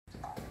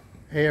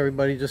Hey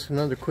everybody, just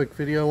another quick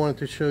video. I wanted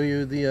to show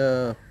you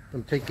the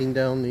I'm taking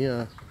down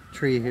the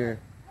tree here.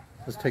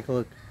 Let's take a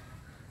look.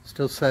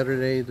 Still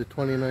Saturday the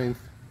 29th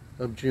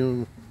of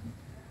June.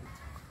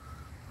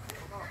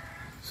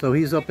 So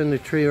he's up in the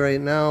tree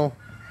right now.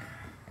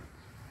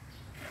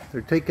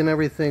 They're taking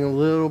everything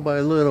little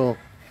by little,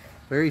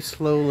 very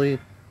slowly,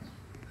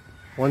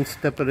 one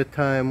step at a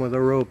time with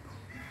a rope.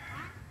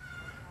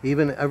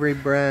 Even every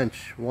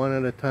branch, one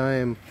at a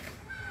time.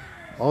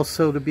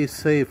 Also, to be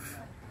safe,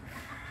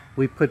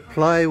 we put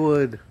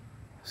plywood,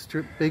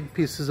 big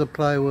pieces of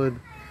plywood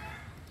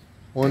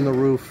on the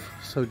roof,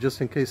 so just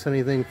in case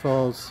anything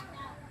falls,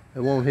 it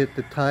won't hit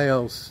the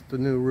tiles, the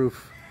new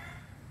roof,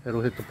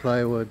 it'll hit the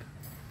plywood.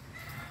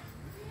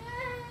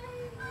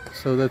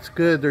 So that's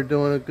good, they're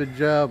doing a good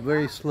job,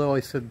 very slow.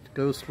 I said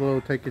go slow,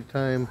 take your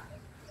time.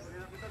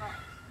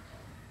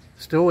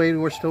 Still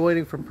waiting, we're still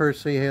waiting for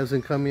Percy, he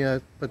hasn't come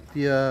yet, but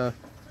the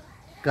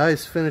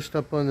guys finished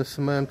up on the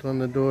cement on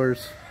the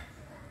doors.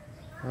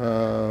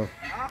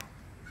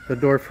 The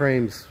door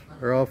frames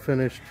are all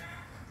finished.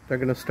 They're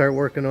going to start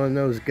working on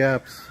those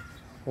gaps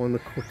on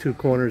the two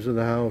corners of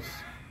the house.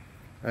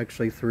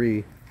 Actually,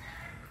 three.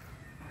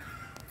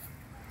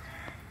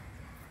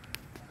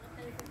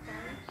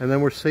 And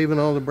then we're saving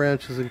all the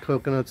branches and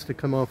coconuts to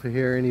come off of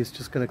here, and he's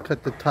just going to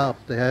cut the top,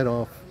 the head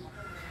off,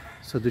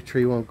 so the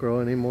tree won't grow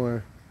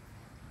anymore.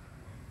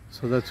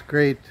 So that's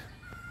great.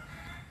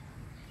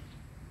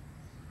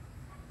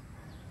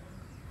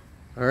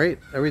 Alright,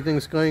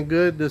 everything's going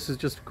good. This is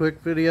just a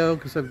quick video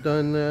because I've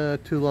done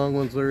 2 long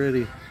ones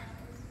already.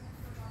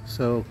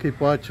 So keep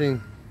watching.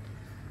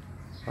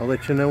 I'll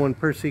let you know when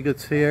Percy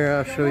gets here.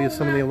 I'll show you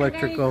some of the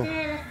electrical.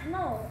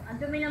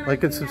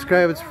 Like and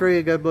subscribe, it's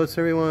free. God bless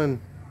everyone.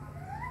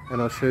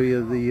 And I'll show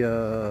you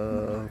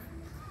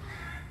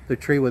the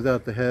tree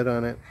without the head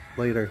on it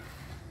later.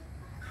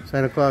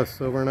 Santa Claus,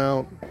 over and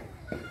out.